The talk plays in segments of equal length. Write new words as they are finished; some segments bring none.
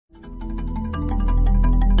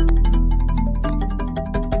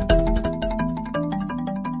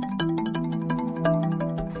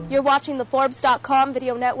You're watching the Forbes.com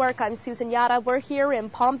video network. I'm Susan Yata. We're here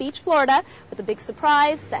in Palm Beach, Florida, with a big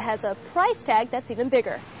surprise that has a price tag that's even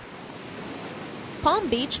bigger. Palm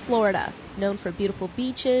Beach, Florida, known for beautiful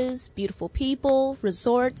beaches, beautiful people,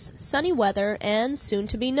 resorts, sunny weather, and soon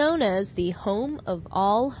to be known as the home of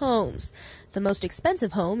all homes, the most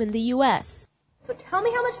expensive home in the U.S. So tell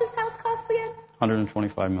me how much this house costs again?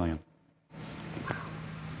 $125 million.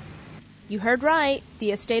 You heard right.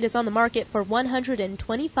 The estate is on the market for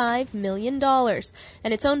 $125 million,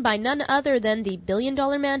 and it's owned by none other than the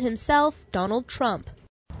billion-dollar man himself, Donald Trump.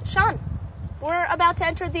 Sean, we're about to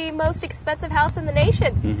enter the most expensive house in the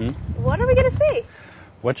nation. Mm-hmm. What are we going to see?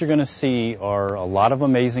 What you're going to see are a lot of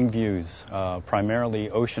amazing views, primarily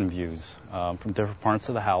ocean views from different parts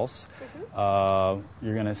of the house. Mm-hmm.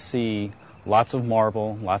 You're going to see lots of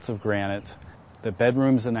marble, lots of granite. The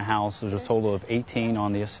bedrooms in the house, there's a total of 18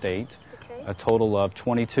 on the estate. A total of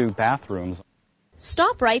 22 bathrooms.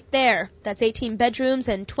 Stop right there. That's 18 bedrooms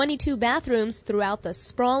and 22 bathrooms throughout the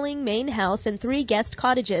sprawling main house and 3 guest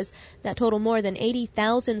cottages that total more than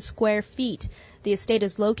 80,000 square feet. The estate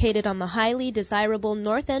is located on the highly desirable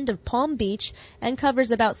north end of Palm Beach and covers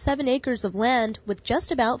about 7 acres of land with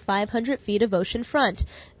just about 500 feet of ocean front.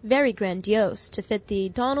 Very grandiose to fit the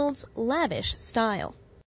Donald's lavish style.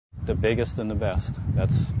 The biggest and the best.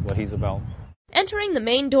 That's what he's about. Entering the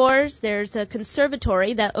main doors, there's a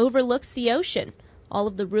conservatory that overlooks the ocean. All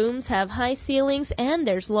of the rooms have high ceilings and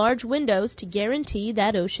there's large windows to guarantee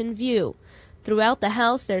that ocean view. Throughout the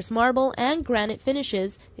house, there's marble and granite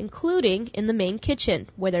finishes, including in the main kitchen,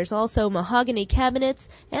 where there's also mahogany cabinets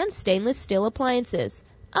and stainless steel appliances.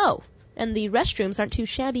 Oh, and the restrooms aren't too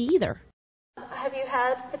shabby either. Have you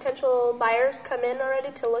had potential buyers come in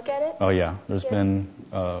already to look at it? Oh, yeah. There's been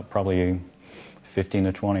probably 15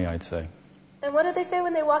 to 20, I'd say. And what do they say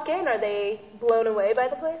when they walk in? Are they blown away by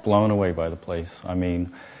the place? Blown away by the place. I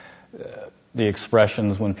mean, the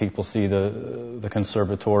expressions when people see the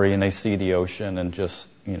conservatory and they see the ocean and just,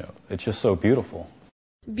 it's just so beautiful.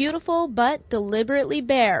 Beautiful, but deliberately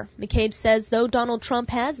bare. McCabe says though Donald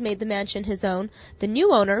Trump has made the mansion his own, the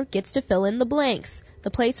new owner gets to fill in the blanks.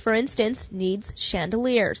 The place, for instance, needs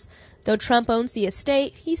chandeliers. Though Trump owns the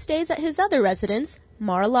estate, he stays at his other residence,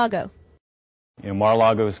 Mar-a-Lago.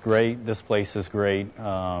 Mar-a-Lago is great. This place is great.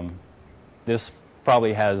 This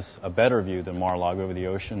probably has a better view than Mar-a-Lago over the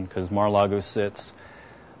ocean because Mar-a-Lago sits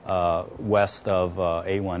west of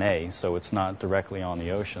A1A, so it's not directly on the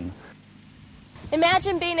ocean.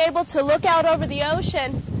 Imagine being able to look out over the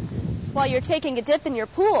ocean while you're taking a dip in your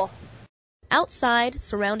pool. Outside,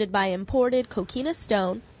 surrounded by imported coquina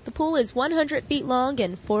stone, the pool is 100 feet long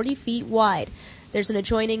and 40 feet wide. There's an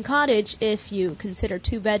adjoining cottage, if you consider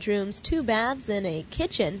 2 bedrooms, 2 baths, and a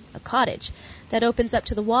kitchen, a cottage, that opens up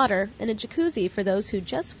to the water, and a jacuzzi for those who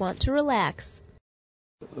just want to relax.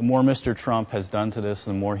 The more Mr. Trump has done to this,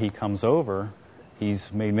 the more he comes over, he's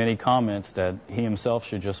made many comments that he himself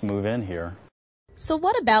should just move in here. So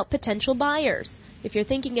what about potential buyers? If you're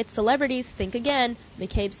thinking it's celebrities, think again.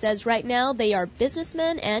 McCabe says right now they are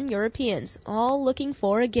businessmen and Europeans, all looking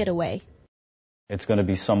for a getaway. It's going to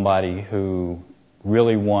be somebody who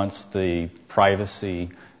really wants the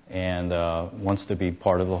privacy and wants to be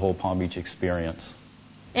part of the whole Palm Beach experience.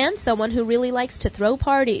 And someone who really likes to throw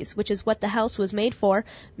parties, which is what the house was made for.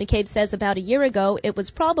 McCabe says about a year ago it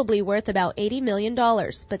was probably worth about $80 million.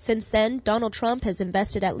 But since then, Donald Trump has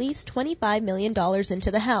invested at least $25 million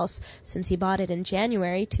into the house since he bought it in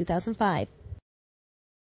January 2005.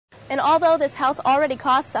 And although this house already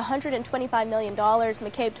costs $125 million,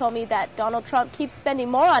 McCabe told me that Donald Trump keeps spending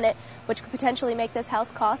more on it, which could potentially make this house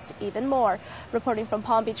cost even more. Reporting from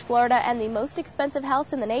Palm Beach, Florida, and the most expensive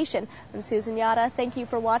house in the nation, I'm Susan Yata. Thank you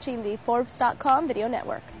for watching the Forbes.com video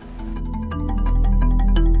network.